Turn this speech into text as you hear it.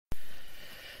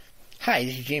Hi,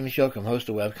 this is James Jokum, host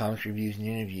of Webcomics Reviews and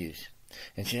Interviews.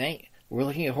 And tonight, we're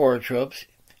looking at horror tropes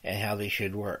and how they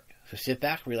should work. So sit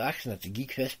back, relax, and let the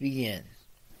Geek Fest begin.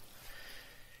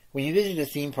 When you visit a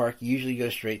theme park, you usually go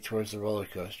straight towards the roller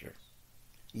coaster.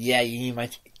 Yeah, you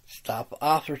might stop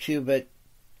off or two, but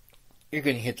you're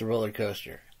going to hit the roller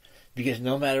coaster. Because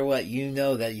no matter what, you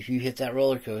know that if you hit that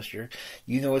roller coaster,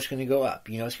 you know it's going to go up,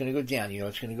 you know it's going to go down, you know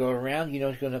it's going to go around, you know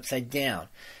it's going upside down.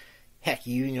 Heck,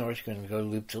 you know it's going to go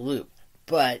loop to loop.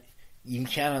 But you can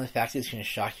count on the fact that it's going to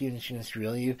shock you and it's going to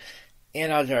thrill you,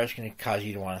 and odds are it's going to cause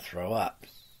you to want to throw up.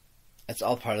 That's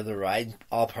all part of the ride,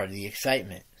 all part of the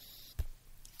excitement.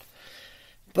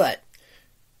 But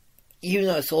even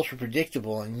though it's ultra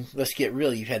predictable, and let's get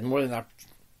real, you've had more than a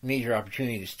major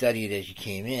opportunity to study it as you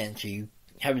came in, so you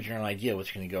have a general idea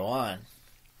what's going to go on.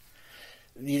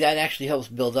 That actually helps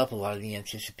build up a lot of the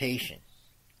anticipation.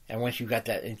 And once you've got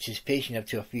that anticipation up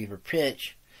to a fever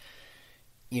pitch,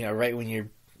 you know, right when you're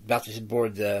about to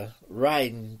board the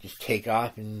ride and just take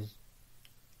off and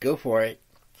go for it,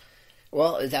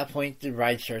 well, at that point, the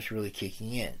ride starts really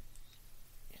kicking in.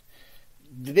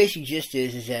 The basic gist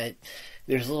is that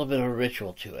there's a little bit of a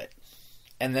ritual to it.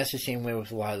 And that's the same way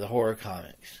with a lot of the horror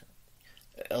comics.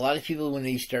 A lot of people, when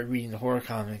they start reading the horror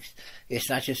comics, it's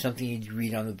not just something you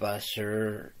read on the bus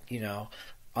or, you know,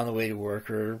 on the way to work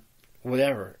or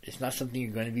whatever. It's not something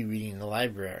you're going to be reading in the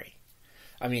library.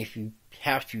 I mean, if you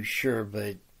have to, sure,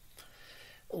 but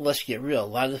let's get real. A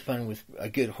lot of the fun with a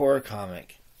good horror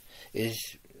comic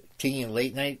is taking a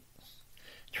late night,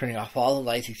 turning off all the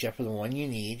lights except for the one you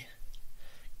need,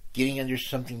 getting under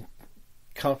something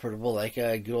comfortable like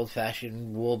a good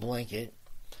old-fashioned wool blanket,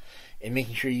 and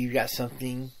making sure you've got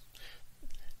something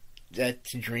that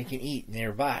to drink and eat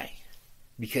nearby.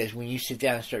 Because when you sit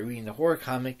down and start reading the horror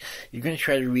comic, you're going to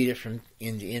try to read it from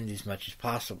end to end as much as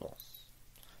possible.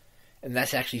 And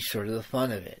that's actually sort of the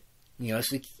fun of it. You know,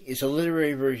 it's a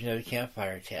literary version of a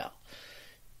campfire tale.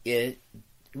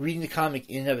 Reading the comic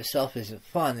in and of itself isn't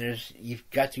fun. You've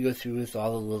got to go through with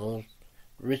all the little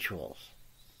rituals.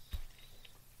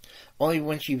 Only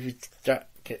once you've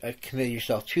committed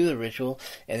yourself to the ritual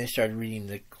and then started reading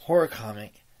the horror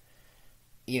comic,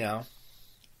 you know,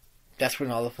 that's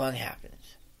when all the fun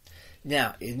happens.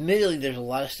 Now, admittedly, there's a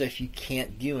lot of stuff you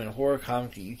can't do in a horror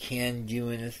comic that you can do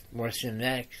in a more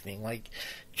cinematic thing. Like,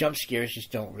 jump scares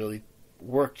just don't really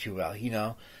work too well. You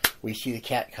know, we see the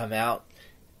cat come out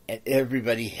and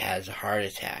everybody has a heart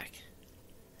attack.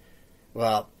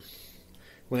 Well,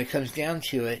 when it comes down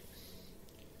to it,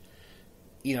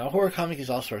 you know, a horror comic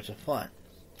is all sorts of fun.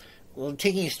 Well,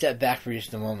 taking a step back for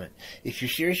just a moment, if you're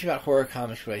serious about horror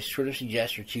comics, what I sort of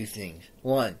suggest are two things.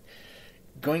 One,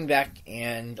 going back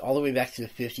and all the way back to the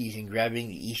 50s and grabbing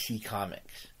the EC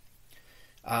comics.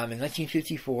 In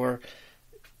 1954,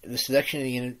 the seduction of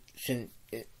the innocent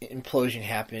implosion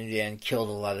happened and killed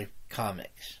a lot of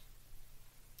comics.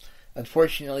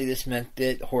 Unfortunately, this meant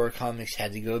that horror comics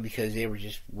had to go because they were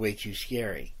just way too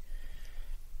scary.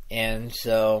 And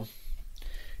so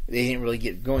they didn't really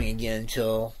get going again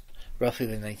until roughly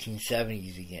the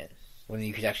 1970s again, when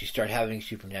you could actually start having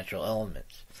supernatural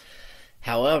elements.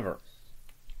 However,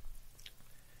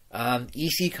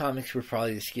 EC comics were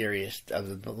probably the scariest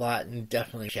of the lot and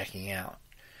definitely checking out.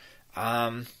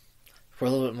 For a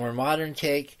little bit more modern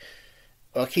take,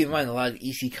 well, keep in mind a lot of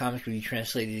EC comics will be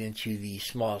translated into the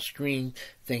small screen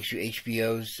thanks to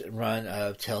HBO's run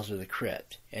of Tales of the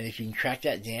Crypt. And if you can track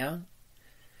that down,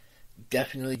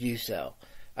 definitely do so.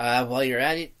 While you're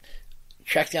at it,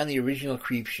 track down the original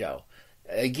Creep Show.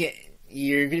 Again,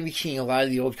 you're going to be seeing a lot of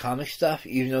the old comic stuff,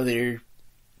 even though they're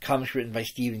comics written by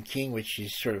Stephen King, which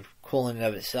is sort of cool in and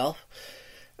of itself.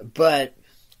 But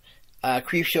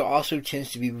Creep Show also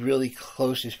tends to be really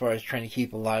close as far as trying to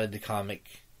keep a lot of the comic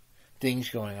things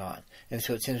going on. And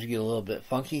so it tends to get a little bit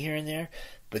funky here and there,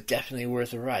 but definitely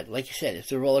worth a ride. Like I said,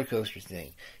 it's a roller coaster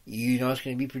thing. You know it's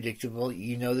going to be predictable.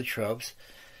 You know the tropes.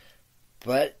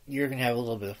 But you're going to have a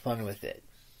little bit of fun with it.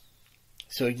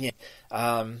 So again,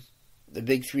 the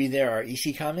big three there are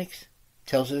EC Comics,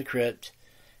 Tales of the Crypt,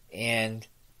 and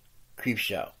Creep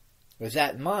Show. With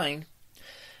that in mind,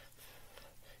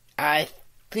 I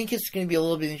think it's going to be a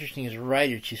little bit interesting as a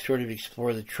writer to sort of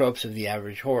explore the tropes of the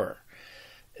average horror.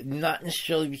 Not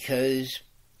necessarily because...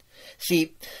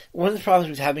 See, one of the problems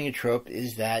with having a trope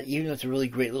is that even though it's a really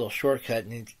great little shortcut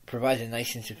and it provides a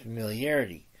nice sense of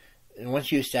familiarity, and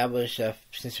once you establish a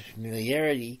sense of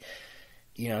familiarity,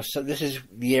 you know, so this is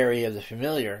the area of the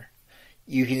familiar,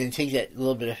 you can then take that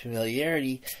little bit of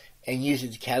familiarity and use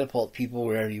it to catapult people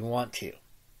wherever you want to.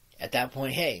 At that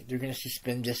point, hey, they're going to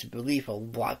suspend disbelief a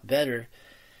lot better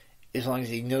as long as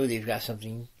they know they've got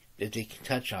something that they can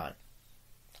touch on.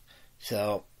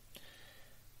 So,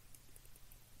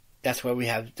 that's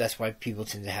why people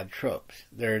tend to have tropes.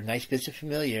 They're nice bits of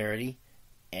familiarity,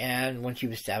 and once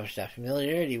you've established that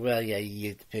familiarity, well, yeah, you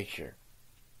get the picture.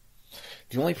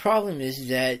 The only problem is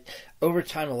that over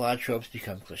time a lot of tropes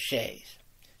become cliches.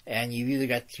 And you've either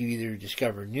got to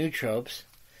discover new tropes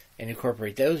and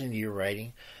incorporate those into your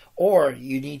writing, or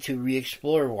you need to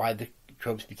re-explore why the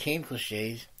tropes became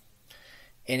cliches,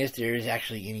 and if there is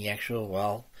actually any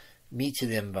actual, meat to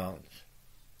them bones.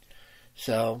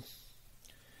 So,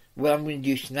 what I'm going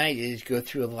to do tonight is go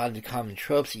through a lot of the common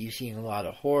tropes that you see in a lot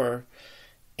of horror,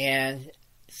 and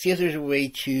see if there's a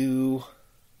way to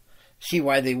see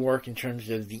why they work in terms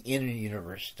of the inner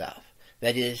universe stuff.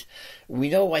 That is, we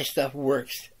know why stuff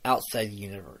works outside the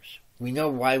universe. We know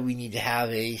why we need to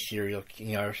have a serial,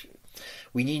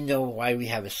 we need to know why we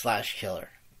have a slash killer.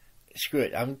 Screw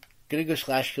it, I'm going to go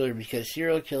slash killer because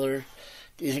serial killer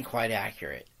isn't quite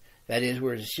accurate. That is,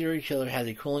 whereas a serial killer has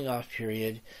a cooling off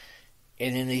period,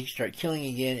 and then they start killing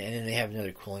again, and then they have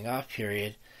another cooling off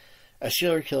period, a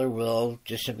serial killer will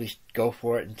just simply go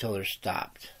for it until they're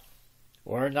stopped.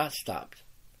 Or not stopped.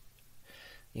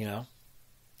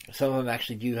 Some of them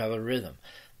actually do have a rhythm.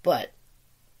 But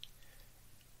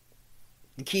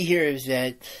the key here is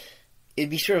that it'd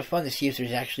be sort of fun to see if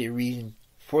there's actually a reason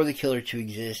for the killer to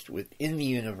exist within the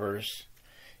universe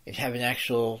and have an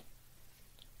actual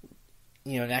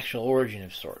origin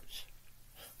of sorts.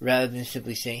 Rather than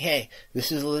simply saying, hey,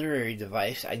 this is a literary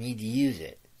device, I need to use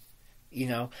it.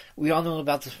 We all know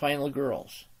about the Final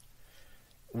Girls.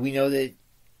 We know that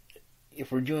if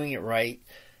we're doing it right,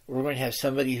 we're going to have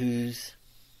somebody who's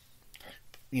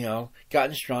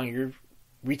gotten stronger,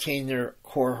 retained their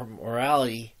core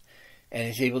morality, and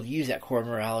is able to use that core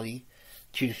morality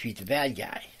to defeat the bad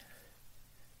guy.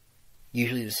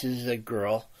 Usually this is a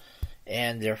girl,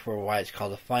 and therefore why it's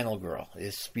called a final girl.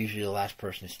 It's usually the last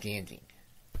person standing.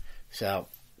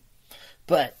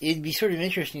 But it'd be sort of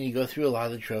interesting to go through a lot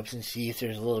of the tropes and see if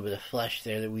there's a little bit of flesh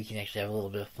there that we can actually have a little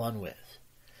bit of fun with.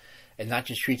 And not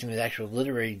just treat them as actual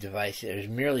literary devices, as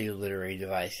merely literary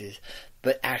devices,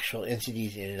 but actual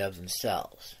entities in and of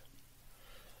themselves.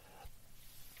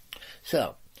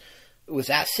 So, with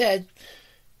that said,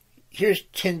 here's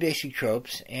 10 basic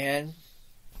tropes, and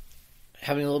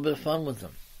having a little bit of fun with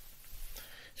them.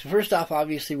 So first off,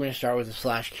 obviously, we're going to start with the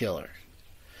slash killer.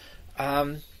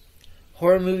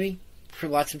 Horror movie, for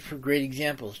lots of great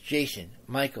examples. Jason,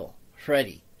 Michael,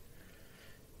 Freddy.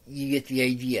 You get the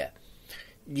idea.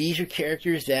 These are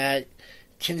characters that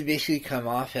tend to basically come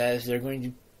off as they're going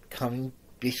to come and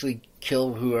basically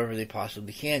kill whoever they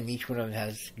possibly can. And each one of them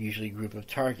has usually a group of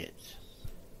targets.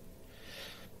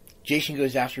 Jason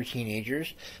goes after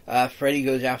teenagers. Freddy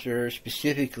goes after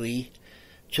specifically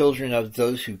children of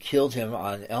those who killed him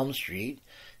on Elm Street.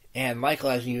 And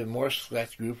Michael has an even more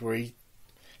select group where he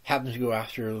happens to go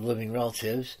after living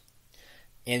relatives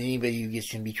and anybody who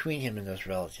gets in between him and those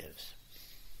relatives.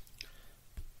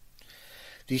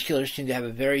 These killers tend to have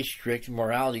a very strict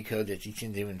morality code that they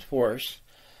tend to enforce.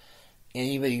 And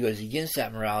anybody who goes against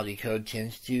that morality code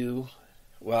tends to,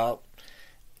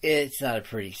 it's not a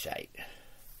pretty sight.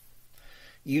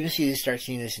 You even start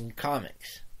seeing this in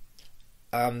comics.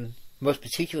 Most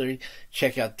particularly,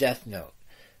 check out Death Note,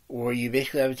 where you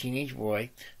basically have a teenage boy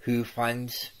who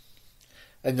finds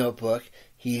a notebook.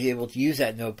 He's able to use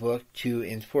that notebook to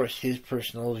enforce his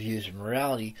personal views of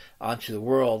morality onto the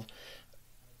world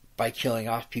by killing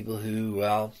off people who,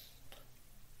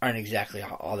 aren't exactly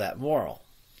all that moral.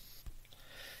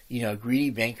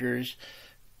 Greedy bankers,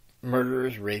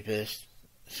 murderers, rapists,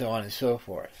 so on and so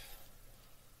forth.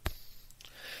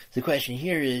 The question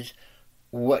here is,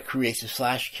 what creates a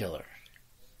slash killer?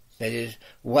 That is,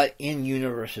 what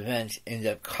in-universe events end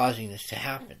up causing this to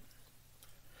happen?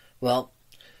 Well,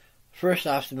 first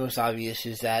off, the most obvious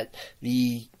is that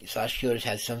the slash killers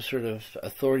had some sort of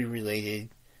authority-related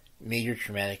major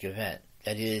traumatic event.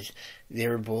 That is, they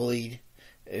were bullied,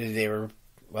 they were,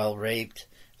 raped,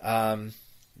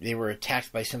 they were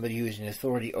attacked by somebody who was in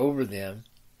authority over them,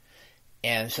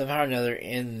 and somehow or another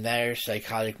in their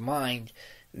psychotic mind,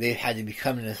 they've had to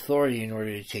become an authority in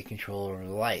order to take control over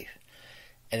life.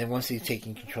 And then once they've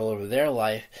taken control over their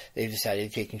life, they've decided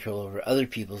to take control over other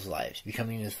people's lives,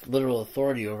 becoming a literal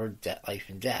authority over life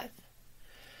and death.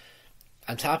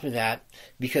 On top of that,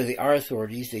 because they are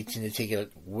authorities, they tend to take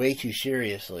it way too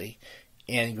seriously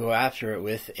and go after it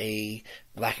with a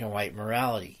black and white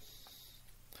morality.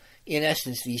 In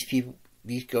essence,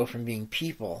 these go from being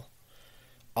people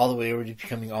all the way over to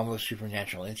becoming almost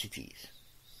supernatural entities.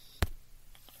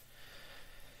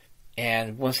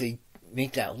 And once they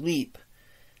make that leap,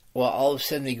 all of a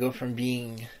sudden they go from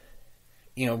being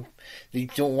they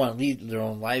don't want to lead their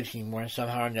own lives anymore, and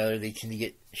somehow or another they tend to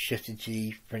get shifted to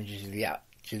the fringes of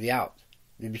the out.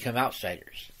 They become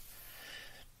outsiders.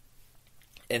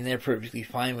 And they're perfectly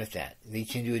fine with that. They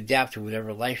tend to adapt to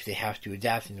whatever life they have to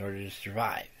adapt in order to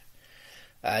survive.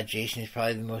 Jason is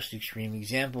probably the most extreme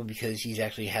example because he's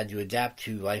actually had to adapt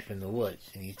to life in the woods,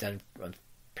 and he's done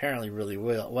apparently really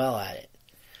well at it.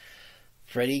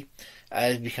 Freddy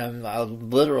has become a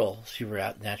literal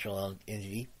supernatural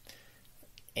entity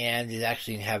and is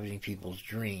actually inhabiting people's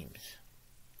dreams.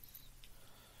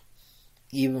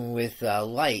 Even with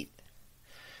Light,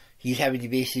 he's having to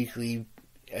basically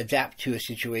adapt to a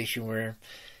situation where,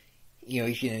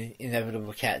 he's in an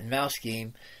inevitable cat and mouse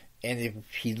game, and if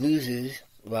he loses,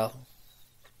 well,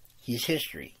 he's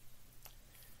history.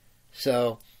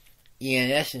 So,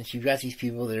 in essence, you've got these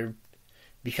people that are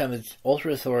become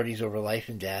ultra authorities over life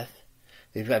and death.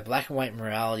 They've got black and white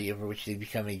morality over which they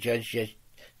become a judge,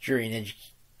 jury, and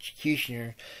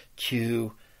executioner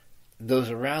to those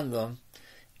around them,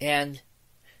 and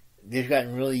they've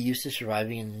gotten really used to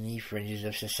surviving in the fringes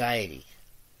of society.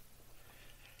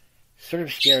 Sort of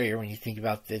scarier when you think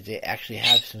about that they actually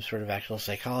have some sort of actual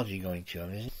psychology going to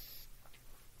them, isn't it?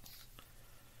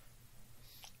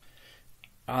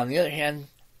 On the other hand,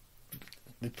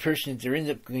 the person that they're end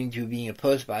up going to being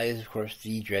opposed by is, of course,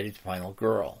 the dreaded final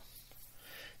girl.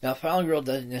 Now, final girl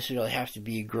doesn't necessarily have to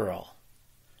be a girl.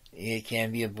 It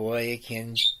can be a boy,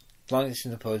 as long as it's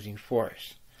an opposing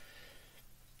force.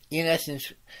 In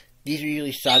essence, these are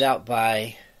usually sought out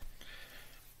by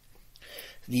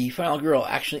the final girl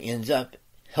actually ends up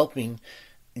helping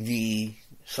the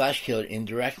slash killer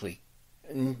indirectly.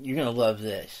 And you're going to love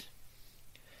this.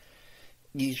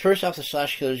 First off, the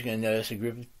slash killer is going to notice a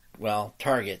group of,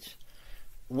 targets.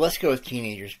 Let's go with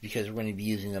teenagers because we're going to be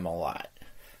using them a lot.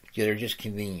 They're just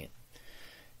convenient.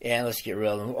 And let's get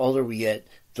real. The older we get,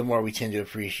 the more we tend to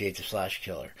appreciate the slash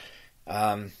killer.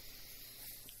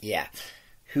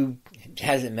 Who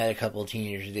hasn't met a couple of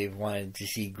teenagers they've wanted to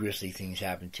see grisly things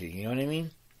happen to? You know what I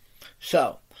mean?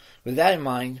 So, with that in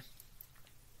mind,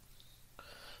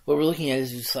 what we're looking at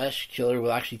is the slash killer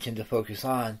will actually tend to focus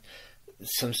on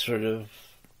some sort of,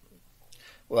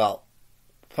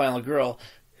 final girl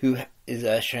who is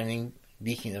a shining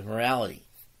beacon of morality.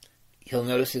 He'll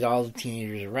notice that all the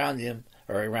teenagers around him,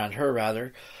 or around her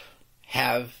rather,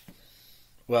 have,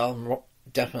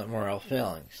 definite moral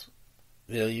failings.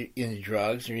 They're into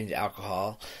drugs, they're into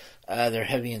alcohol, they're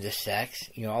heavy into sex,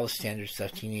 all the standard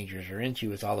stuff teenagers are into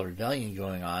with all the rebellion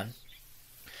going on.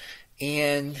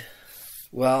 And,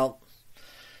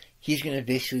 he's going to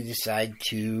basically decide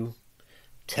to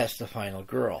test the final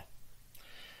girl.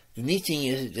 The neat thing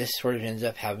is that this sort of ends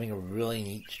up having a really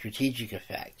neat strategic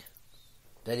effect.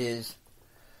 That is,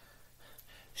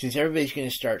 since everybody's going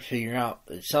to start figuring out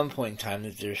at some point in time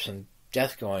that there's some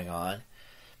death going on,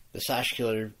 the slash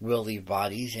killer will leave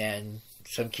bodies, and in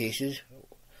some cases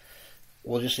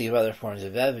will just leave other forms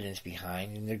of evidence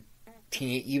behind, and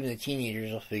even the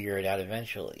teenagers will figure it out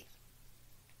eventually.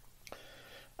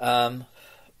 They're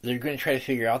going to try to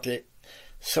figure out that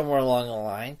somewhere along the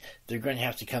line, they're going to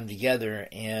have to come together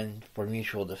and for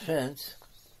mutual defense.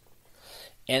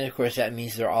 And of course, that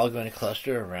means they're all going to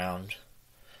cluster around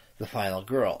the final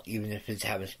girl, even if it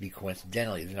happens to be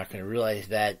coincidentally. They're not going to realize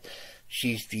that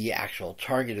she's the actual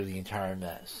target of the entire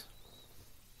mess.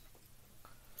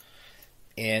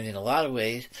 And in a lot of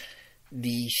ways,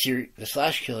 the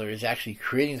slash killer is actually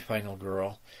creating the final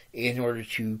girl in order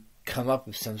to come up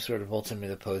with some sort of ultimate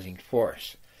opposing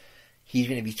force. He's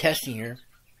going to be testing her.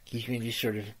 He's going to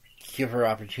sort of give her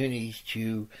opportunities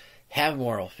to have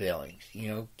moral failings,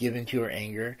 give in to her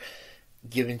anger,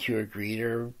 give in to her greed,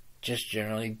 or just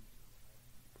generally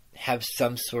have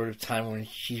some sort of time when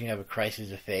she's going to have a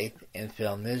crisis of faith and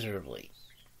fail miserably.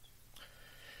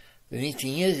 The neat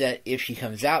thing is that if she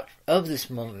comes out of this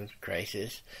moment of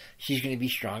crisis, she's going to be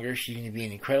stronger, she's going to be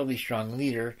an incredibly strong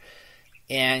leader,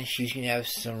 and she's going to have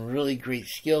some really great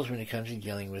skills when it comes to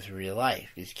dealing with real life.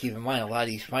 Because keep in mind, a lot of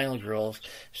these final girls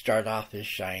start off as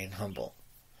shy and humble.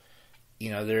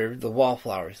 They're the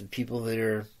wallflowers, the people that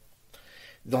are...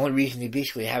 The only reason they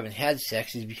basically haven't had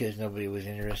sex is because nobody was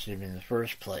interested in them in the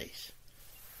first place.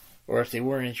 Or if they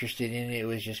were interested in it, it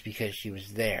was just because she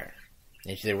was there.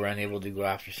 And so they were unable to go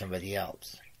after somebody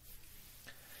else.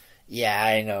 Yeah,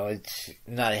 I know, it's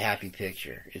not a happy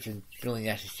picture. It's a really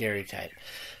nasty stereotype.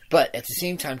 But at the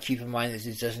same time, keep in mind that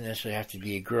it doesn't necessarily have to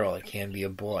be a girl. It can be a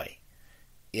boy.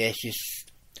 Yeah, it's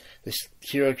just... This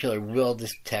serial killer will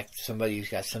detect somebody who's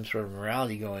got some sort of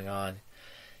morality going on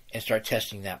and start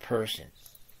testing that person.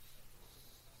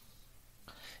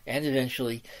 And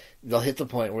eventually, they'll hit the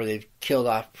point where they've killed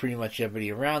off pretty much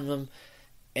everybody around them,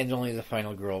 and only the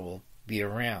final girl will be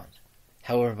around.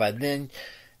 However, by then,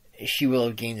 she will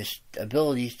have gained the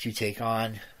abilities to take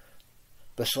on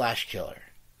the slash killer.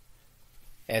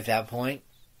 At that point,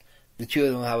 the two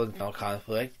of them will have a final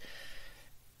conflict,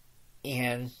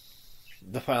 and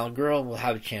the final girl will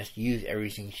have a chance to use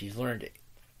everything she's learned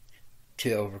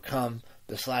to overcome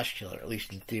the slash killer, at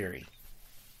least in theory.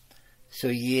 So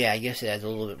yeah, I guess it adds a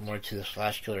little bit more to the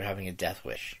slash killer having a death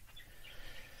wish.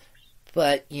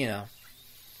 But,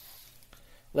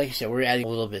 like I said, we're adding a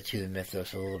little bit to the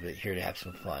mythos, a little bit here to have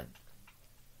some fun.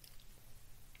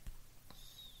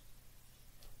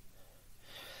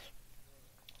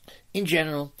 In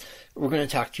general, we're going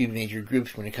to talk two major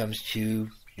groups when it comes to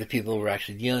the people we're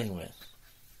actually dealing with.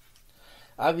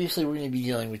 Obviously, we're going to be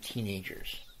dealing with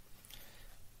teenagers.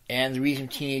 And the reason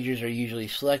teenagers are usually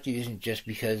selected isn't just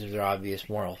because of their obvious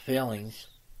moral failings.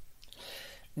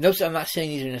 Notice I'm not saying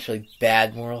these are necessarily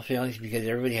bad moral failings, because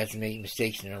everybody has to make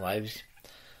mistakes in their lives.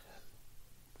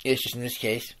 It's just in this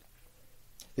case,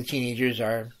 the teenagers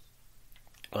are,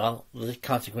 well, the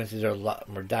consequences are a lot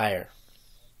more dire.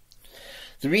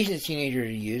 The reasons teenagers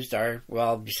are used are,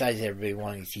 well, besides everybody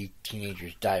wanting to see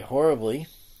teenagers die horribly,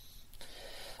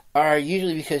 are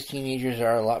usually because teenagers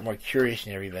are a lot more curious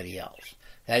than everybody else.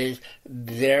 That is,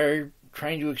 they're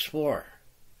trying to explore.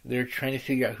 They're trying to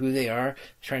figure out who they are,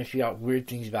 trying to figure out weird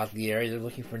things about the area. They're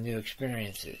looking for new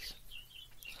experiences.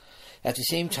 At the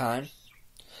same time,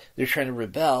 they're trying to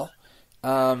rebel,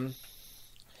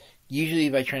 usually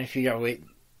by trying to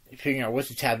figuring out what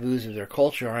the taboos of their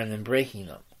culture are and then breaking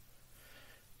them.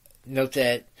 Note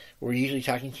that we're usually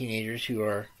talking teenagers who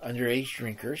are underage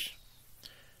drinkers,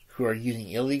 who are using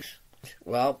illegals.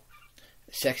 Well,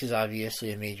 sex is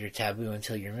obviously a major taboo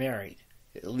until you're married,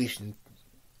 at least in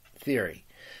theory.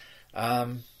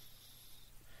 By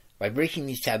breaking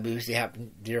these taboos,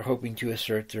 they're hoping to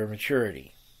assert their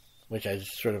maturity, which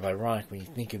is sort of ironic when you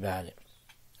think about it.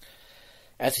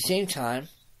 At the same time,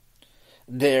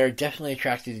 they're definitely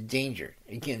attracted to danger.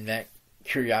 Again, that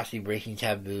curiosity, breaking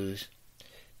taboos,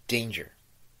 danger.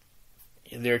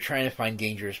 They're trying to find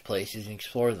dangerous places and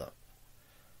explore them.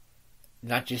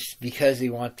 Not just because they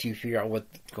want to figure out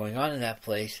what's going on in that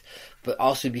place, but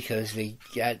also because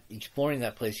exploring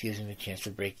that place gives them a chance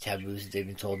to break taboos that they've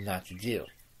been told not to do.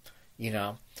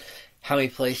 How many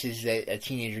places that a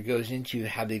teenager goes into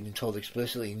have they been told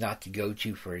explicitly not to go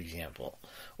to, for example?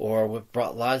 Or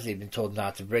what laws they've been told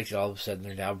not to break that all of a sudden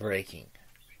they're now breaking.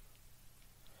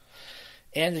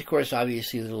 And, of course,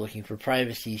 obviously they're looking for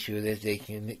privacy so that they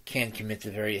can commit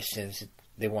the various sins that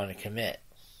they want to commit.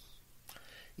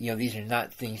 These are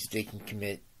not things that they can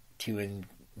commit to in,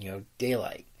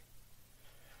 daylight.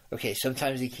 Okay,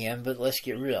 sometimes they can, but let's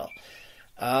get real.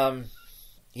 The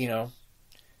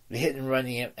hit and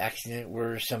run accident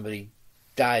where somebody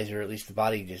dies or at least the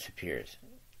body disappears.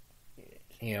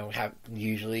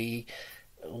 Usually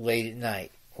late at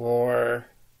night. Or,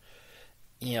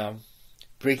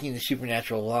 breaking the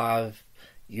supernatural law of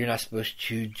you're not supposed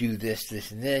to do this,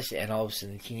 this, and this, and all of a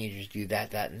sudden teenagers do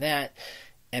that, that, and that,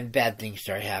 and bad things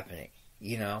start happening,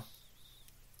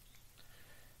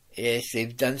 If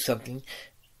they've done something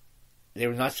they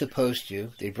were not supposed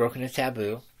to, they've broken a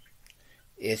taboo,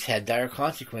 it's had dire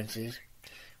consequences,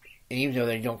 and even though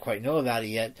they don't quite know about it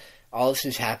yet, all this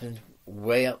has happened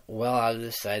well out of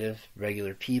the sight of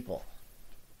regular people.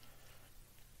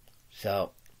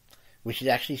 So, which is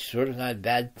actually sort of not a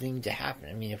bad thing to happen.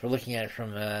 I mean, if we're looking at it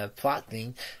from a plot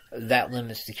thing, that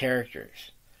limits the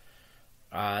characters.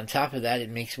 On top of that, it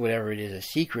makes whatever it is a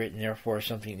secret, and therefore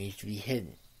something needs to be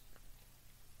hidden.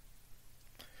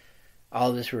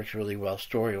 All of this works really well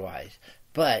story-wise.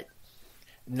 But,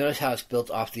 notice how it's built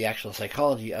off the actual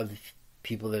psychology of the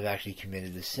people that have actually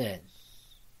committed the sin.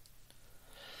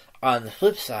 On the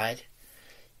flip side,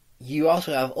 you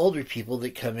also have older people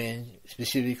that come in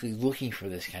specifically looking for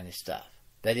this kind of stuff.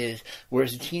 That is,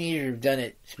 whereas the teenagers have done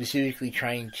it specifically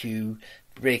trying to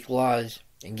break laws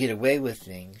and get away with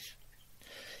things,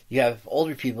 you have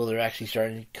older people that are actually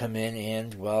starting to come in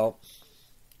and,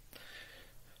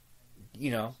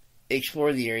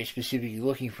 explore the area specifically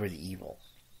looking for the evil.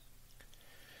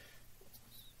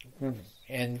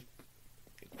 And,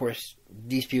 of course,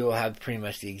 these people have pretty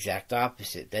much the exact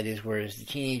opposite. That is, whereas the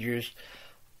teenagers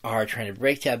are trying to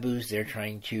break taboos, they're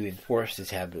trying to enforce the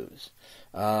taboos.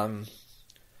 They're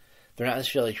not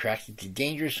necessarily attracted to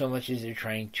danger so much as they're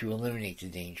trying to eliminate the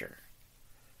danger.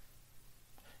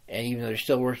 And even though they're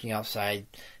still working outside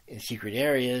in secret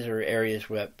areas or areas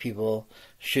where people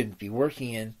shouldn't be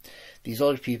working in, these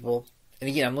older people, and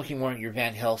again, I'm looking more at your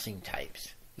Van Helsing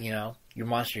types, your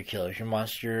monster killers, your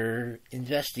monster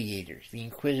investigators, the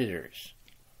inquisitors.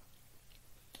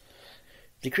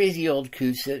 The crazy old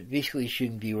coots that basically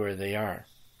shouldn't be where they are.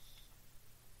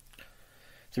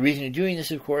 The reason they're doing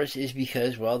this, of course, is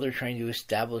because, well, they're trying to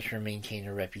establish or maintain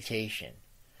a reputation.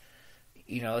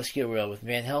 Let's get real. With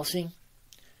Van Helsing,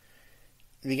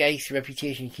 the guy's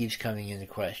reputation keeps coming into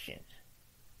question.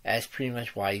 That's pretty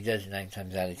much why he does it 9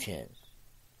 times out of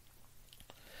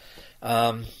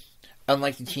 10.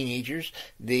 Unlike the teenagers,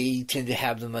 they tend to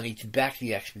have the money to back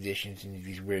the expeditions into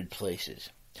these weird places.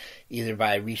 Either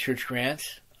by research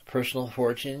grants, personal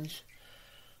fortunes,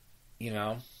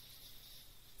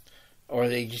 or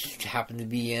they just happen to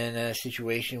be in a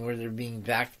situation where they're being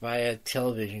backed by a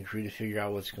television crew to figure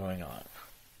out what's going on.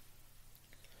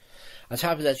 On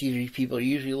top of that, these people are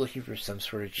usually looking for some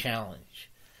sort of challenge.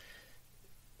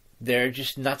 They're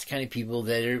just not the kind of people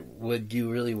that would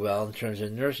do really well in terms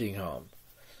of nursing home.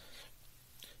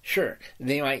 Sure,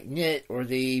 they might knit, or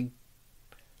they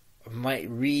might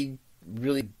read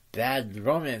really bad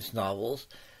romance novels,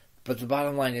 but the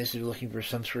bottom line is they're looking for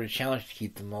some sort of challenge to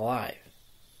keep them alive.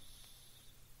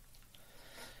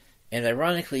 And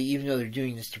ironically, even though they're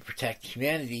doing this to protect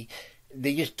humanity,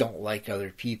 they just don't like other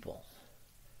people.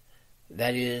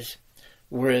 That is,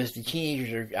 whereas the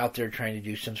teenagers are out there trying to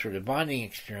do some sort of bonding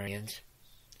experience,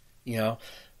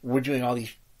 we're doing all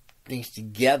these things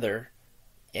together,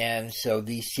 and so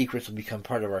these secrets will become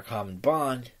part of our common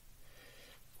bond.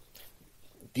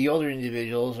 The older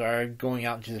individuals are going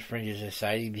out into the fringes of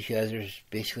society because there's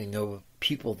basically no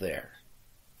people there.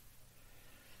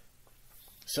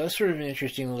 So it's sort of an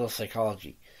interesting little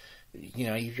psychology.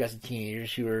 You've got the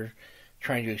teenagers who are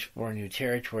trying to explore new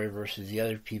territory versus the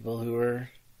other people who are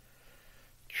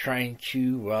trying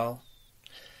to,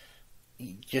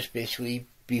 just basically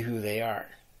be who they are.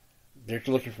 They're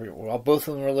looking for, both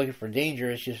of them are looking for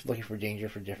danger. It's just looking for danger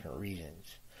for different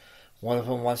reasons. One of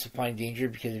them wants to find danger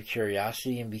because of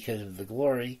curiosity and because of the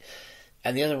glory.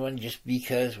 And the other one just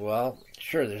because,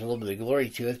 sure, there's a little bit of glory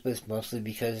to it, but it's mostly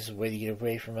because it's a way to get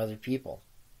away from other people.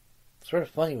 It's sort of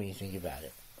funny when you think about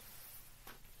it.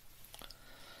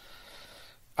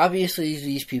 Obviously,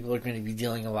 these people are going to be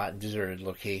dealing a lot in deserted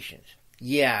locations.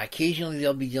 Yeah, occasionally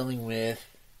they'll be dealing with,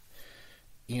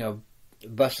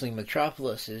 bustling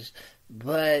metropolises,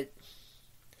 but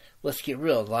let's get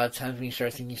real. A lot of times when you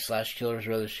start thinking slash killers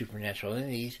or other supernatural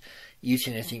entities, you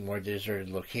tend to think more deserted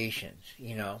locations.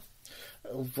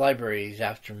 Libraries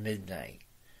after midnight,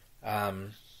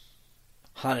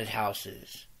 haunted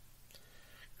houses,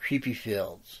 creepy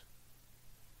fields,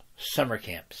 summer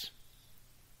camps,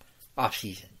 off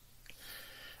season.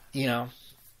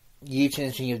 You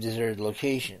tend to think of deserted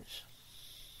locations.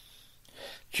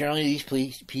 Generally,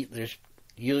 these there's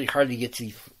usually hard to get to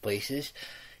these places,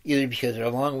 either because they're a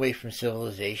long way from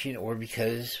civilization or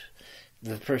because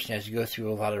the person has to go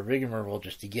through a lot of rigmarole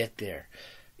just to get there.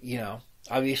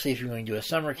 Obviously, if you're going to do a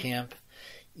summer camp,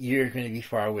 you're going to be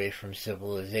far away from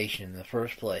civilization in the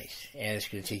first place, and it's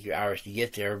going to take you hours to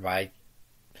get there by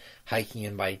hiking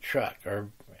and by truck, or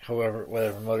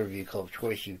whatever motor vehicle of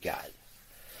choice you've got.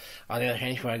 On the other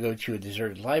hand, if you want to go to a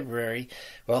deserted library,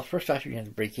 first off, you're going to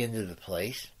have to break into the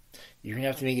place. You're going to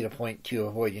have to make it a point to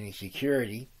avoid any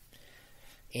security.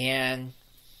 And,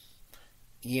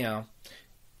 you're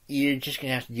just going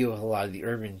to have to deal with a lot of the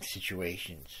urban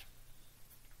situations.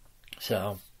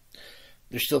 So,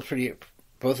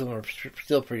 both of them are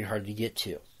still pretty hard to get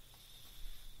to.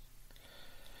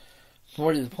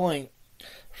 More to the point,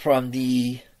 from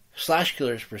the slash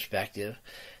killer's perspective,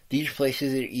 these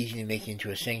places are easy to make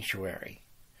into a sanctuary.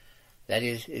 That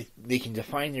is, they can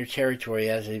define their territory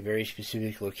as a very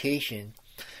specific location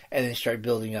and then start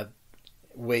building up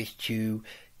ways to,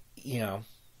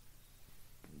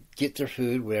 get their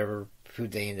food, whatever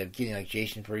food they end up getting. Like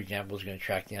Jason, for example, is going to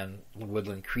track down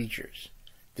woodland creatures.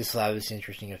 This will have its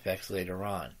interesting effects later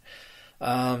on.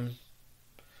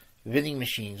 Vending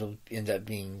machines will end up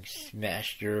being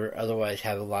smashed or otherwise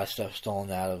have a lot of stuff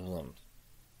stolen out of them.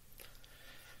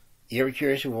 You ever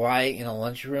curious why in a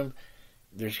lunchroom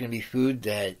there's going to be food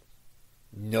that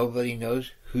nobody knows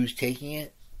who's taking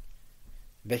it?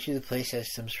 Bet you the place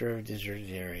has some sort of deserted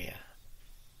area.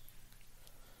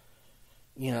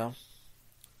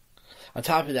 On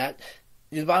top of that,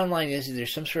 the bottom line is that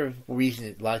there's some sort of reason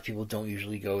that a lot of people don't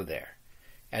usually go there.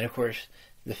 And of course,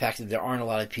 the fact that there aren't a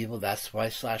lot of people, that's why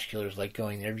slash killers like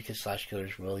going there, because slash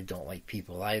killers really don't like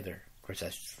people either. Of course,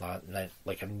 that's not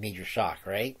like a major shock,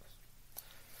 right?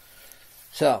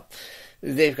 So,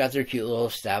 they've got their cute little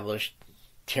established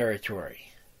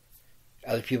territory.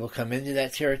 Other people come into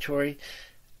that territory,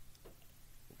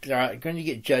 they're going to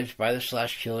get judged by the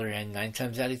slash killer, and 9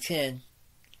 times out of 10,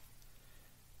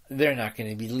 they're not going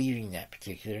to be leaving that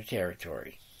particular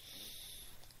territory.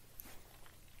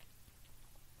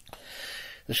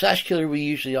 The slash killer will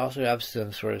usually also have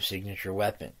some sort of signature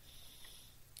weapon.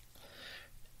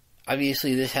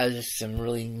 Obviously, this has some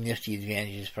really nifty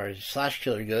advantages as far as the slash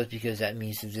killer goes, because that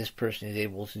means that this person is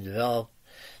able to develop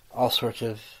all sorts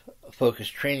of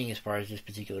focused training as far as this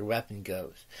particular weapon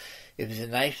goes. If it's a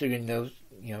knife, they're going to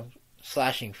know,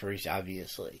 slashing first,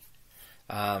 obviously.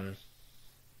 Have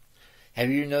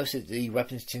you noticed that the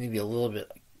weapons tend to be a little bit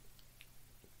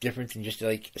different than just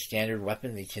like a standard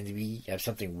weapon? They tend to have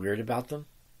something weird about them.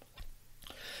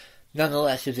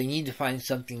 Nonetheless, if they need to find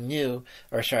something new,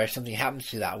 something happens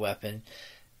to that weapon,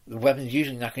 the weapon's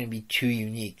usually not going to be too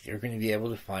unique. They're going to be able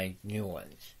to find new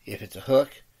ones. If it's a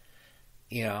hook,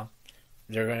 a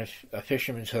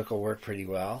fisherman's hook will work pretty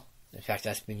well. In fact,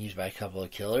 that's been used by a couple of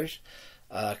killers.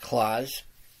 Claws,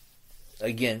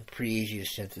 again, pretty easy to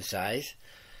synthesize.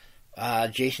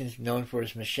 Jason's known for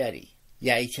his machete.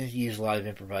 Yeah, he tends to use a lot of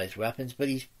improvised weapons, but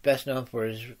he's best known for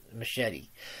his machete.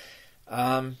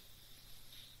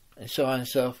 And so on and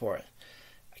so forth.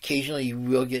 Occasionally you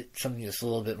will get something that's a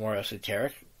little bit more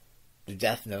esoteric. The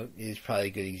Death Note is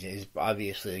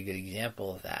obviously a good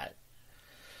example of that.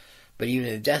 But even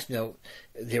in the Death Note,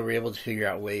 they were able to figure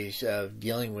out ways of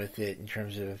dealing with it in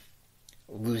terms of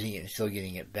losing it and still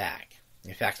getting it back.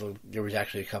 In fact, there was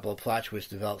actually a couple of plot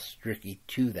twists developed strictly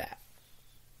to that.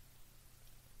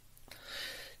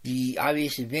 The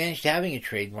obvious advantage to having a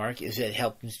trademark is that it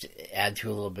helps to add to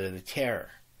a little bit of the terror.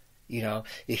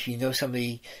 If you know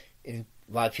somebody, a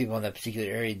lot of people in that particular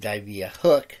area died via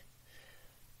hook,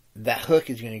 that hook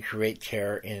is going to create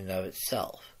terror in and of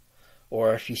itself.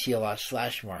 Or if you see a lot of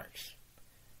slash marks,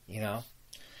 all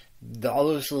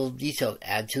those little details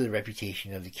add to the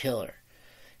reputation of the killer.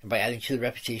 And by adding to the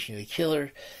reputation of the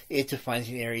killer, it defines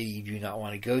an area you do not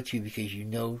want to go to, because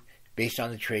based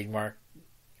on the trademark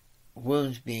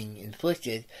wounds being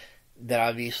inflicted, that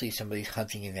obviously somebody's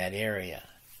hunting in that area.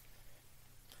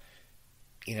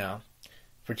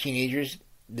 For teenagers,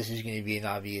 this is going to be an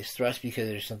obvious thrust, because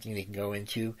there's something they can go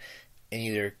into and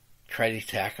either try to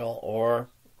tackle or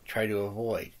try to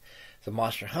avoid. The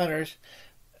monster hunters,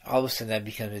 all of a sudden that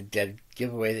becomes a dead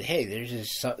giveaway that, hey,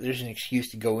 there's an excuse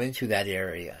to go into that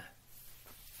area.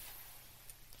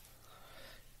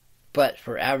 But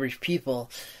for average people,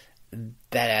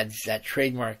 that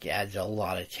trademark adds a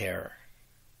lot of terror.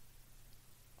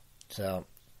 So,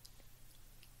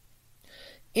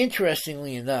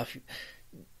 interestingly enough,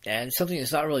 and something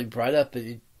that's not really brought up, but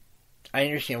I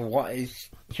understand why.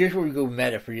 Here's where we go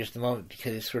meta for just a moment,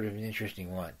 because it's sort of an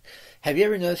interesting one. Have you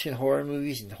ever noticed in horror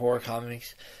movies and horror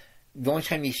comics, the only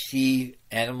time you see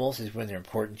animals is when they're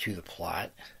important to the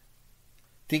plot?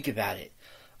 Think about it.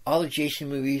 All the Jason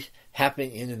movies happen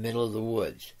in the middle of the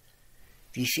woods.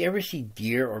 Do you ever see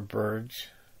deer or birds?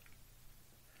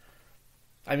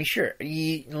 I mean, sure,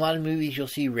 in a lot of movies you'll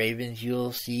see ravens,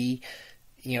 you'll see,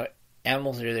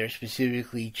 animals that are there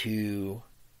specifically to,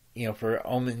 for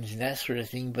omens and that sort of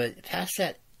thing, but past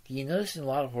that, do you notice in a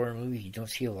lot of horror movies you don't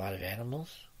see a lot of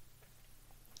animals?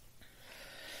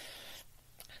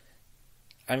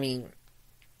 I mean,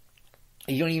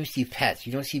 you don't even see pets.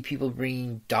 You don't see people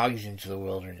bringing dogs into the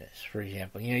wilderness, for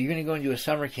example. You're going to go into a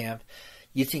summer camp,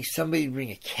 you think somebody would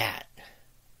bring a cat,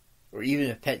 or even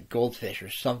a pet goldfish or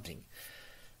something.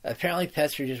 Apparently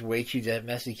pets are just way too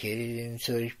domesticated, and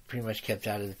so they're pretty much kept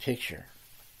out of the picture.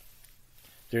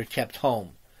 They're kept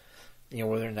home,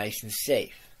 where they're nice and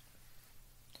safe.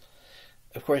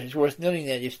 Of course, it's worth noting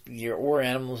that if there were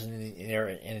animals in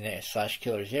a slash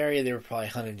killer's area, they were probably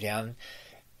hunted down,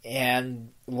 and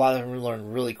a lot of them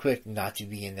learned really quick not to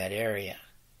be in that area.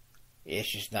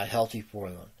 It's just not healthy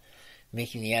for them,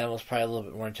 making the animals probably a little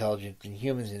bit more intelligent than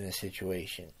humans in this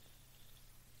situation.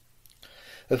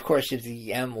 Of course, if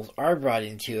the animals are brought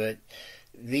into it,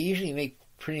 they usually make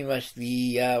pretty much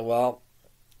the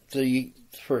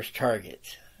first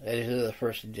target. That is, they're the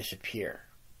first to disappear.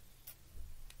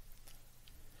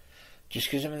 Just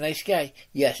because I'm a nice guy,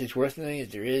 yes, it's worth noting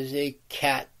that there is a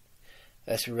cat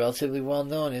that's relatively well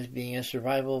known as being a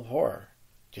survival of horror.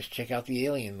 Just check out the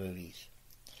Alien movies.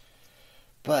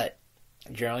 But,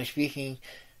 generally speaking,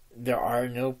 there are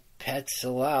no pets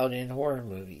allowed in horror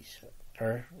movies.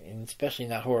 Or especially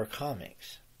not horror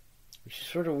comics. Which is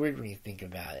sort of weird when you think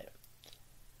about it.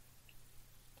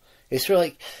 It's sort of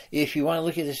like, if you want to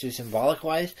look at this as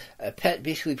symbolic-wise, a pet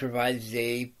basically provides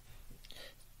an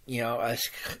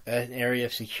area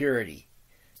of security.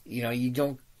 You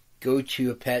don't go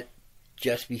to a pet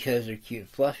just because they're cute and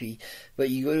fluffy, but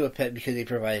you go to a pet because they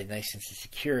provide a nice sense of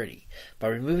security. By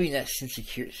removing that sense of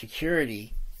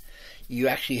security, you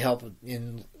actually help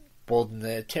embolden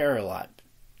the terror a lot.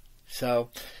 So,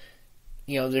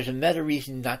 there's a meta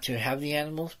reason not to have the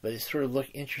animals, but it's sort of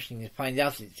interesting to find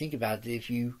out, to think about it, if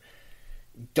you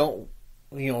don't,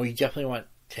 you definitely want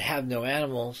to have no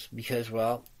animals because,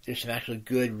 well, there's some actually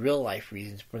good real life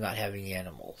reasons for not having the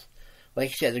animals. Like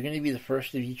I said, they're going to be the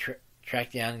first to be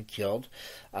tracked down and killed.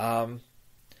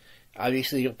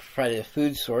 Obviously, you'll provide a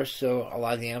food source, so a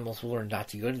lot of the animals will learn not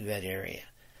to go to that area.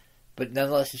 But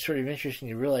nonetheless, it's sort of interesting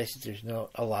to realize that there's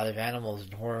a lot of animals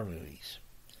in horror movies.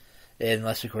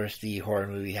 Unless, of course, the horror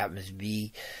movie happens to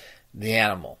be the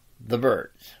animal, the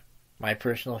birds. My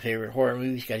personal favorite horror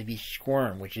movie's got to be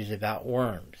Squirm, which is about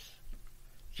worms.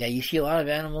 Yeah, you see a lot of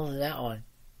animals in that one.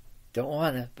 Don't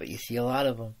want to, but you see a lot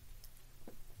of them.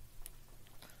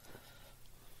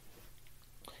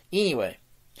 Anyway,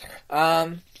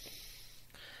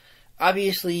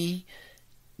 obviously,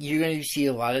 you're going to see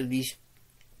a lot of these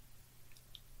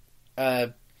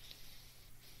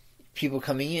people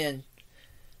coming in,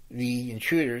 the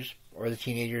intruders, or the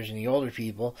teenagers and the older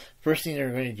people. First thing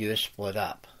they're going to do is split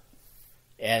up.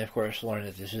 And, of course, learn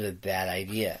that this is a bad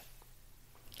idea.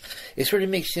 It sort of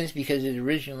makes sense because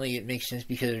it makes sense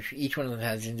because each one of them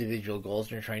has individual goals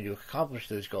and they're trying to accomplish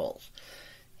those goals.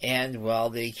 And, well,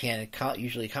 they can't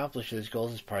usually accomplish those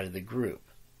goals as part of the group.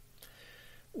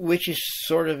 Which is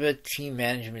sort of a team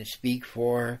management speak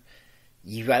for,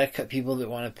 you've got to cut people that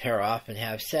want to pair off and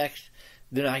have sex.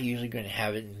 They're not usually going to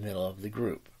have it in the middle of the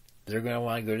group. They're going to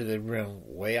want to go to the room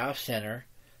way off center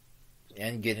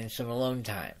and get in some alone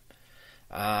time.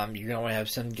 You're going to want to have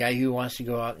some guy who wants to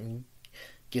go out and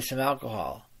get some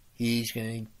alcohol. He's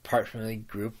going to part from the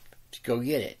group to go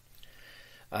get it.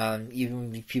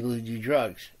 Even the people who do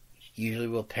drugs usually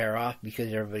will pair off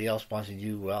because everybody else wants to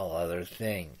do, well, other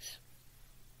things.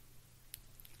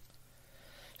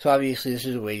 So obviously this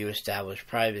is a way to establish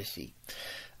privacy.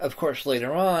 Of course,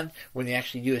 later on, when they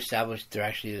actually do establish they're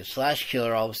actually the slash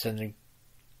killer, all of a sudden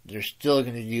they're still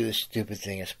going to do the stupid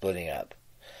thing of splitting up.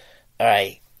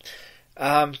 Alright.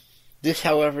 This,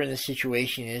 however, in this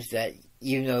situation is that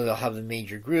even though they'll have the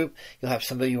major group, you'll have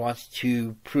somebody who wants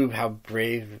to prove how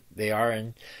brave they are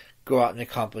and go out and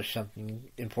accomplish something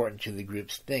important to the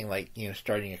group's thing, like,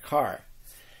 starting a car.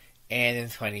 And then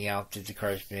finding out that the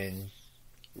car's been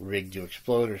rigged to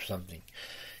explode or something.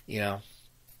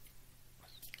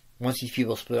 Once these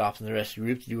people split off from the rest of the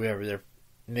group to do whatever their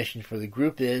mission for the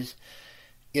group is,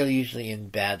 it'll usually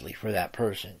end badly for that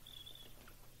person.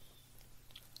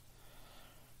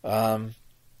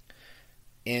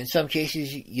 In some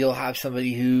cases, you'll have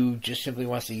somebody who just simply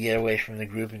wants to get away from the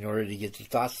group in order to get their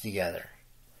thoughts together.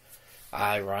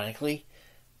 Ironically,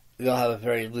 they'll have a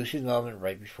very lucid moment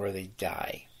right before they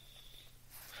die.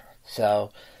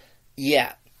 So,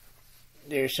 yeah,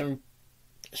 there's some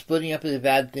splitting up is a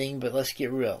bad thing, but let's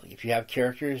get real. If you have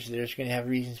characters, there's going to have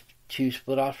reasons to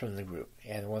split off from the group.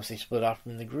 And once they split off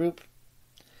from the group,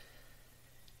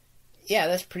 yeah,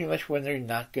 that's pretty much when they're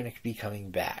not going to be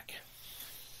coming back.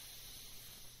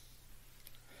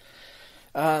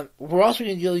 We're also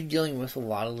going to be dealing with a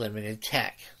lot of limited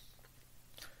tech.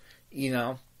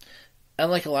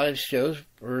 Unlike a lot of shows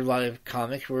or a lot of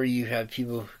comics where you have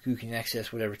people who can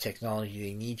access whatever technology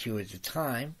they need to at the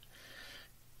time.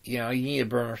 You need a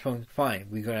burner phone, fine.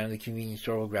 We go down to the convenience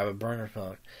store, we'll grab a burner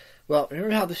phone. Well,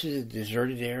 remember how this is a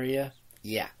deserted area?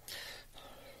 Yeah.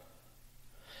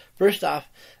 First off,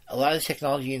 a lot of the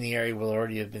technology in the area will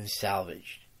already have been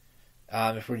salvaged.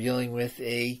 If we're dealing with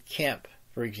a camp,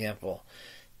 for example,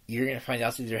 you're going to find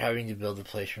out that they're having to build a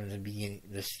place from the beginning,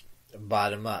 this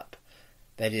bottom up.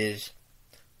 That is,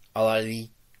 a lot of the,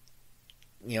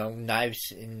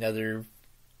 knives and other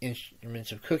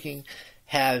instruments of cooking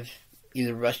have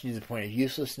either rusted to the point of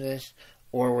uselessness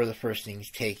or were the first things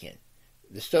taken.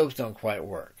 The stoves don't quite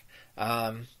work.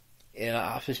 In an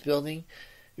office building,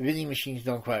 vending machines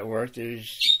don't quite work.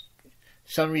 There's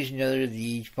some reason or other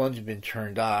the phones have been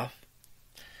turned off,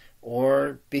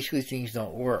 or basically things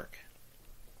don't work.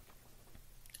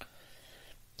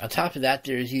 On top of that,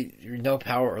 there's either no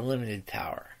power or limited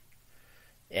power.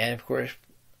 And of course,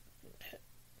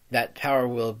 that power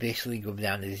will basically go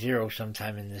down to zero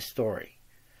sometime in this story.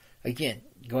 Again,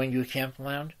 going to a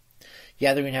campground,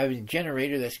 yeah, they're going to have a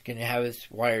generator that's going to have its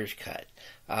wires cut.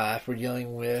 If we're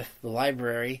dealing with the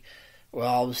library, well,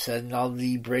 all of a sudden, all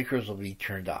the breakers will be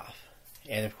turned off.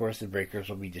 And of course, the breakers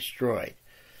will be destroyed.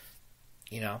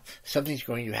 Something's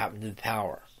going to happen to the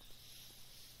power.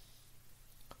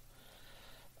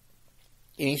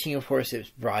 Anything, of course, that's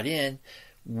brought in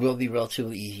will be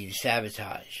relatively easy to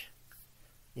sabotage.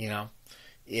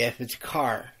 If it's a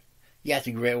car, yeah, it's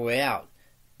a great way out.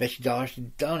 Bet you dollars to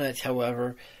donuts,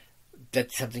 however,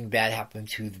 that something bad happened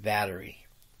to the battery.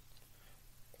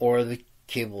 Or the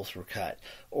cables were cut.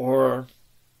 Or,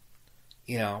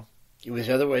 it was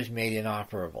otherwise made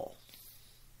inoperable.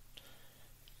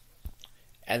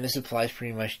 And this applies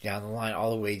pretty much down the line,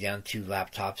 all the way down to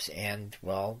laptops and,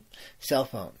 well, cell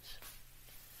phones.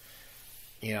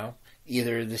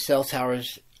 Either the cell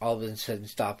towers all of a sudden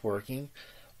stopped working,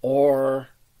 or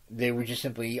they were just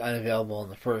simply unavailable in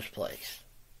the first place.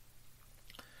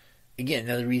 Again,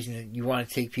 another reason that you want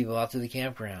to take people out to the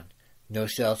campground. No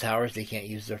cell towers, they can't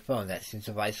use their phone. That sense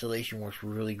of isolation works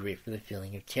really great for the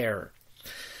feeling of terror.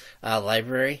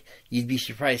 Library, you'd be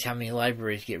surprised how many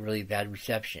libraries get really bad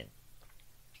reception.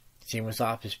 Same with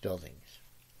office buildings.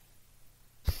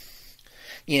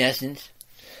 In essence,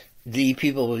 the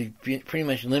people will be pretty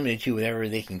much limited to whatever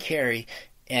they can carry,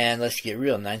 and let's get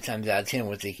real, 9 times out of 10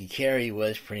 what they could carry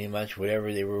was pretty much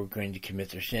whatever they were going to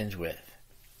commit their sins with.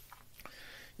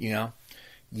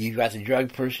 You've got the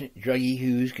druggie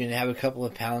who's going to have a couple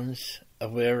of pounds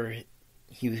of whatever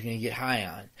he was going to get high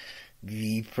on.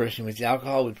 The person with the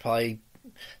alcohol would probably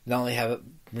not only have it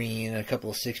bringing in a couple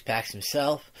of 6-packs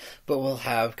himself, but will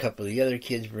have a couple of the other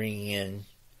kids bringing in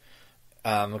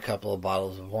a couple of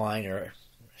bottles of wine or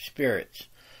spirits.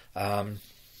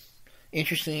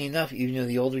 Interestingly enough, even though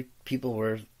the older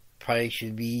people probably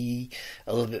should be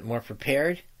a little bit more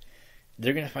prepared,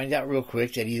 they're going to find out real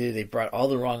quick that either they brought all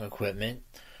the wrong equipment,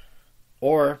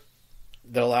 or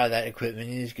that a lot of that equipment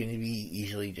is going to be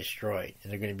easily destroyed,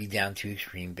 and they're going to be down to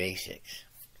extreme basics.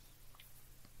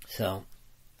 So,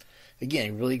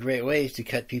 again, really great ways to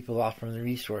cut people off from the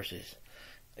resources.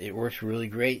 It works really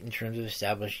great in terms of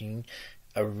establishing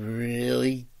a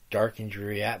really dark and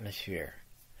dreary atmosphere.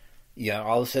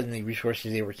 All of a sudden the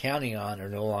resources they were counting on are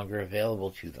no longer available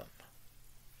to them.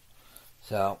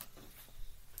 So,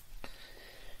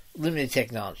 limited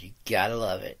technology. Gotta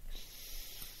love it.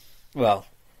 Well,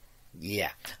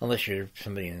 yeah, unless you're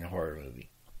somebody in a horror movie.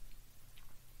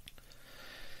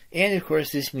 And of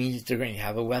course, this means that they're going to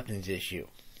have a weapons issue.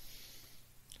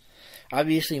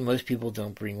 Obviously, most people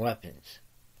don't bring weapons.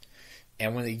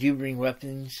 And when they do bring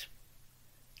weapons,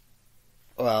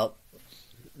 well,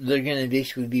 they're going to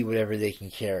basically be whatever they can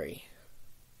carry.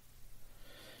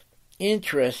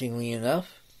 Interestingly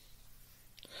enough,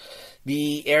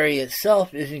 the area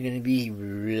itself isn't going to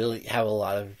really have a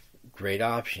lot of great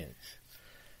options.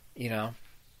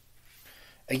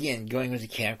 Again, going with the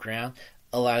campground,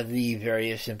 a lot of the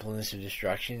various implements of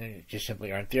destruction just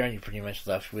simply aren't there, and you're pretty much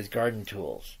left with garden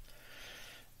tools.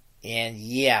 And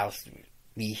yeah,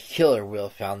 the killer will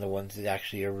have found the ones that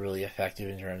actually are really effective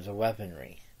in terms of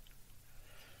weaponry.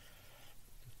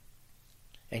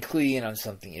 And clue you in on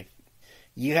something. If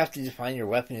you have to define your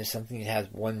weapon as something that has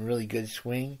one really good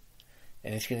swing,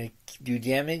 and it's going to do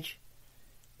damage,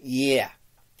 yeah,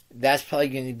 that's probably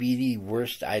going to be the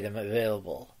worst item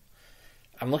available.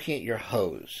 I'm looking at your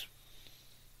hose.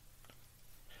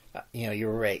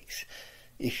 Your rakes.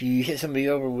 If you hit somebody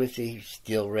over with a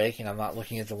steel rake, and I'm not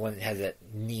looking at the one that has that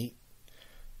neat,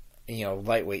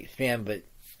 lightweight fan, but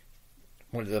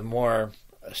one of the more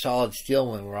solid steel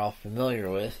one we're all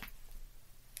familiar with.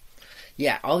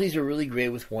 Yeah, all these are really great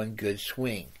with one good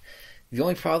swing. The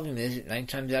only problem is that 9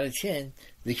 times out of 10,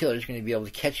 the killer is going to be able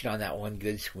to catch it on that one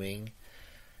good swing.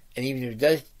 And even if it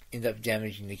does end up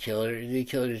damaging the killer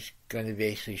is going to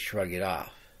basically shrug it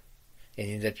off and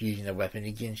end up using the weapon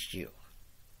against you.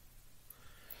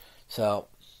 So,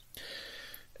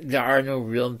 there are no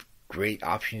real great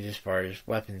options as far as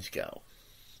weapons go.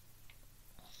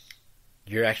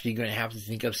 You're actually going to have to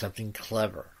think of something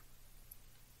clever.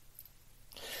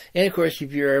 And of course,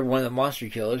 if you're one of the monster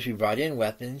killers who brought in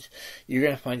weapons, you're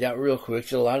going to find out real quick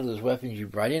that a lot of those weapons you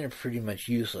brought in are pretty much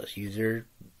useless. They're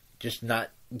just not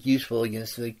useful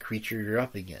against the creature you're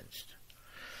up against.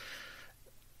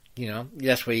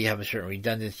 That's why you have a certain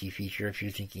redundancy feature if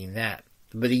you're thinking that.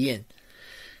 But again,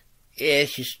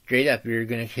 it's just straight up, you're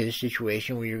going to hit a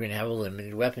situation where you're going to have a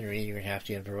limited weaponry and you're going to have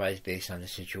to improvise based on the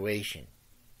situation.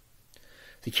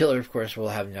 The killer, of course,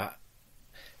 the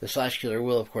slash killer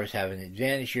will, of course, have an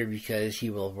advantage here because he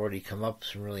will have already come up with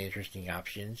some really interesting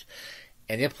options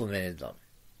and implemented them.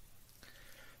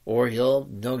 Or he'll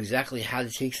know exactly how to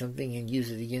take something and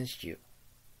use it against you.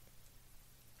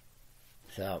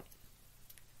 So,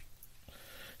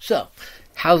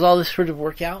 how's all this sort of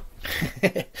work out?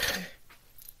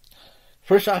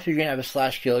 First off, you're going to have a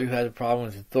slash killer who has a problem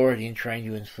with authority and trying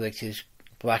to inflict his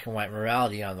black and white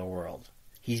morality on the world.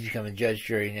 He's become a judge,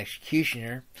 jury, and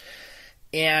executioner,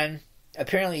 and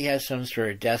apparently he has some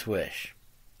sort of death wish.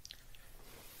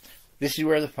 This is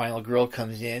where the final girl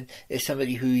comes in, is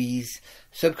somebody who he's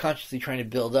subconsciously trying to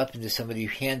build up into somebody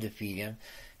who can defeat him,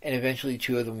 and eventually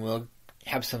 2 of them will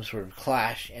have some sort of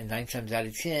clash, and 9 times out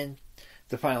of 10,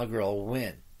 the final girl will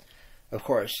win. Of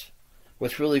course,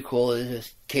 What's really cool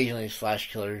is occasionally a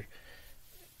slash killer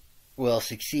will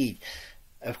succeed.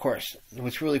 Of course,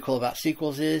 what's really cool about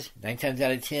sequels is 9 times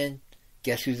out of 10,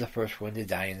 guess who's the first one to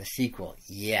die in the sequel?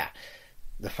 Yeah,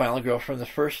 the final girl from the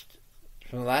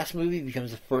last movie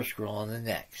becomes the first girl in the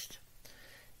next.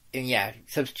 And yeah,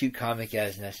 substitute comic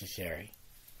as necessary.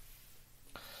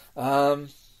 You're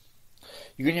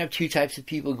going to have two types of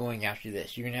people going after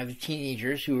this. You're going to have the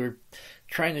teenagers who are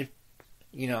trying to,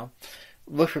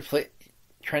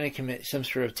 trying to commit some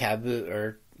sort of taboo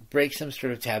or break some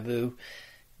sort of taboo,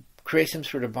 create some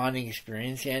sort of bonding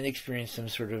experience, and experience some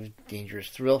sort of dangerous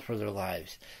thrill for their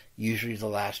lives. Usually the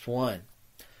last one.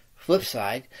 Flip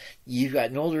side, you've got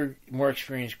an older, more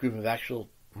experienced group of actual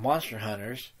monster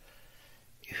hunters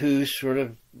who sort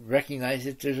of recognize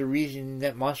that there's a reason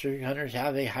that monster hunters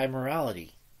have a high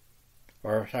mortality.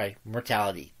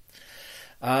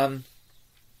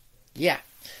 Yeah.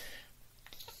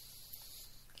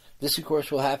 This, of course,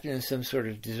 will happen in some sort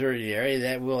of deserted area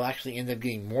that will actually end up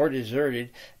getting more deserted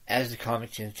as the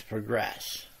comic tends to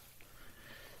progress.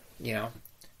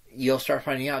 You'll start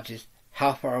finding out just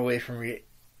how far away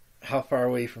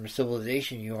from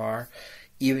civilization you are,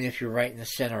 even if you're right in the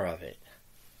center of it.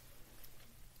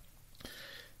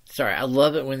 Sorry, I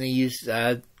love it when they use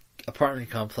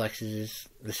apartment complexes as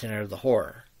the center of the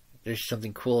horror. There's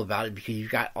something cool about it because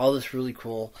you've got all this really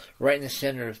cool right in the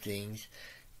center of things,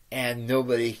 and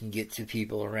nobody can get to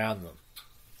people around them.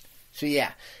 So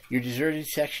yeah, your deserted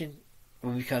section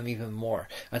will become even more.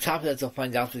 On top of that, they'll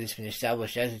find out that it's been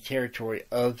established as a territory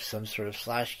of some sort of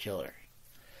slash killer.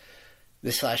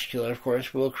 The slash killer, of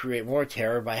course, will create more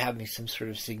terror by having some sort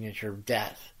of signature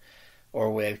death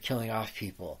or way of killing off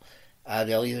people.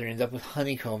 They'll either end up with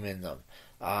honeycomb in them,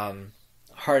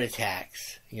 heart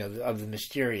attacks, of the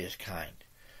mysterious kind.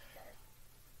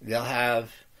 They'll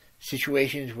have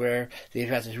situations where they've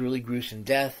had this really gruesome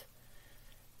death,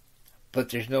 but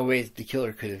there's no way that the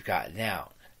killer could have gotten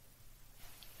out.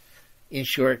 In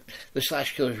short, the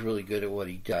slash killer is really good at what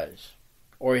he does.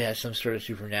 Or he has some sort of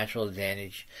supernatural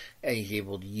advantage, and he's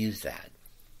able to use that.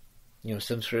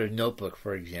 Some sort of notebook,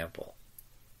 for example.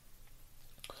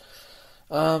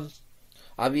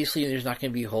 Obviously, there's not going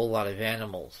to be a whole lot of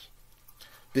animals.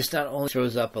 This not only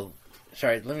throws up let me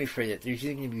rephrase it. There's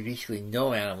going to be basically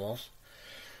no animals,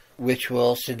 which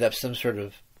will send up some sort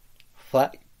of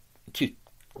flag to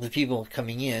the people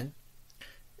coming in.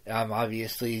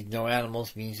 Obviously, no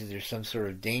animals means that there's some sort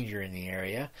of danger in the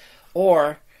area.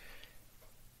 Or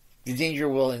the danger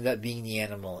will end up being the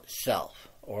animal itself,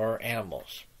 or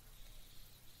animals.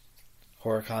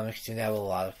 Horror comics tend to have a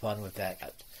lot of fun with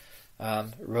that.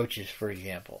 Roaches, for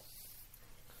example,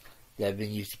 that have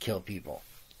been used to kill people.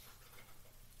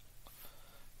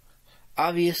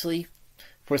 Obviously,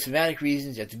 for thematic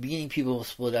reasons, at the beginning people will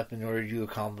split up in order to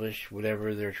accomplish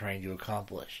whatever they're trying to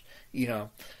accomplish.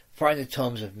 Find the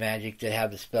tomes of magic that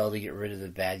have the spell to get rid of the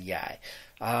bad guy.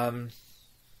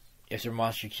 If they're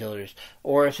monster killers,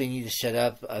 or if they need to set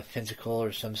up a pentacle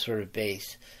or some sort of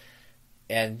base,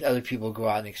 and other people go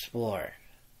out and explore.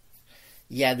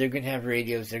 Yeah, they're going to have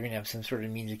radios, they're going to have some sort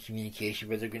of means of communication,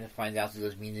 but they're going to find out that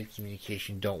those means of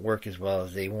communication don't work as well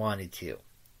as they wanted to.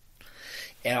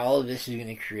 And all of this is going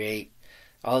to create,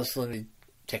 all this limited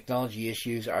technology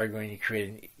issues are going to create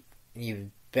an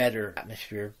even better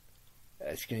atmosphere.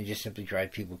 It's going to just simply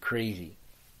drive people crazy.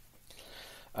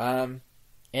 And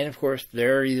of course,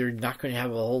 they're either not going to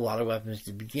have a whole lot of weapons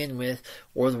to begin with,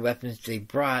 or the weapons they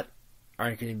brought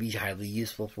aren't going to be highly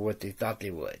useful for what they thought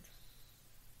they would.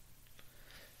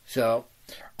 So,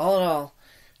 all in all,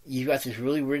 you've got this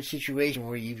really weird situation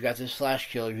where you've got this slash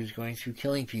killer who's going through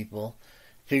killing people,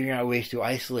 figuring out ways to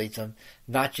isolate them,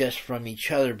 not just from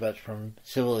each other, but from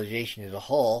civilization as a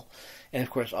whole. And of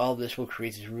course, all of this will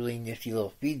create this really nifty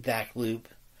little feedback loop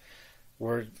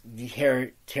where the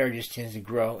terror just tends to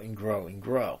grow and grow and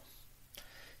grow.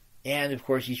 And of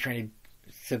course, he's trying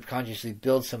to subconsciously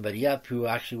build somebody up who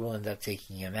actually will end up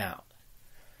taking him out.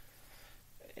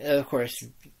 Of course,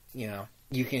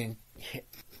 you can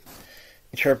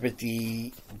interpret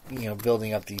the,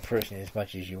 building up the person as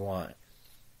much as you want.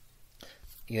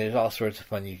 There's all sorts of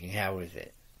fun you can have with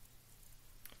it.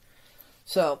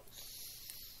 So,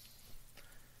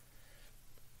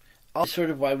 that's sort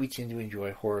of why we tend to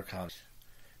enjoy horror comics.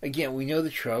 Again, we know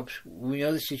the tropes, we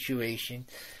know the situation,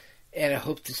 and I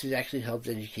hope this has actually helped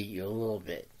educate you a little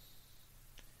bit.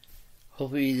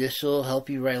 Hopefully this will help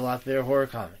you write a lot better horror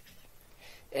comics.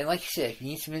 And like I said, if you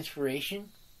need some inspiration,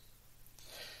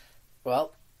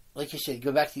 well, like I said,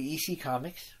 go back to EC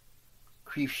Comics,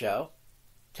 Creepshow,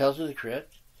 Tales of the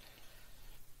Crypt,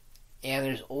 and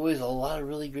there's always a lot of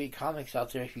really great comics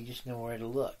out there if you just know where to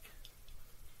look.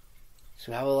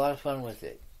 So have a lot of fun with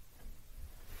it.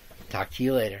 Talk to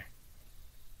you later.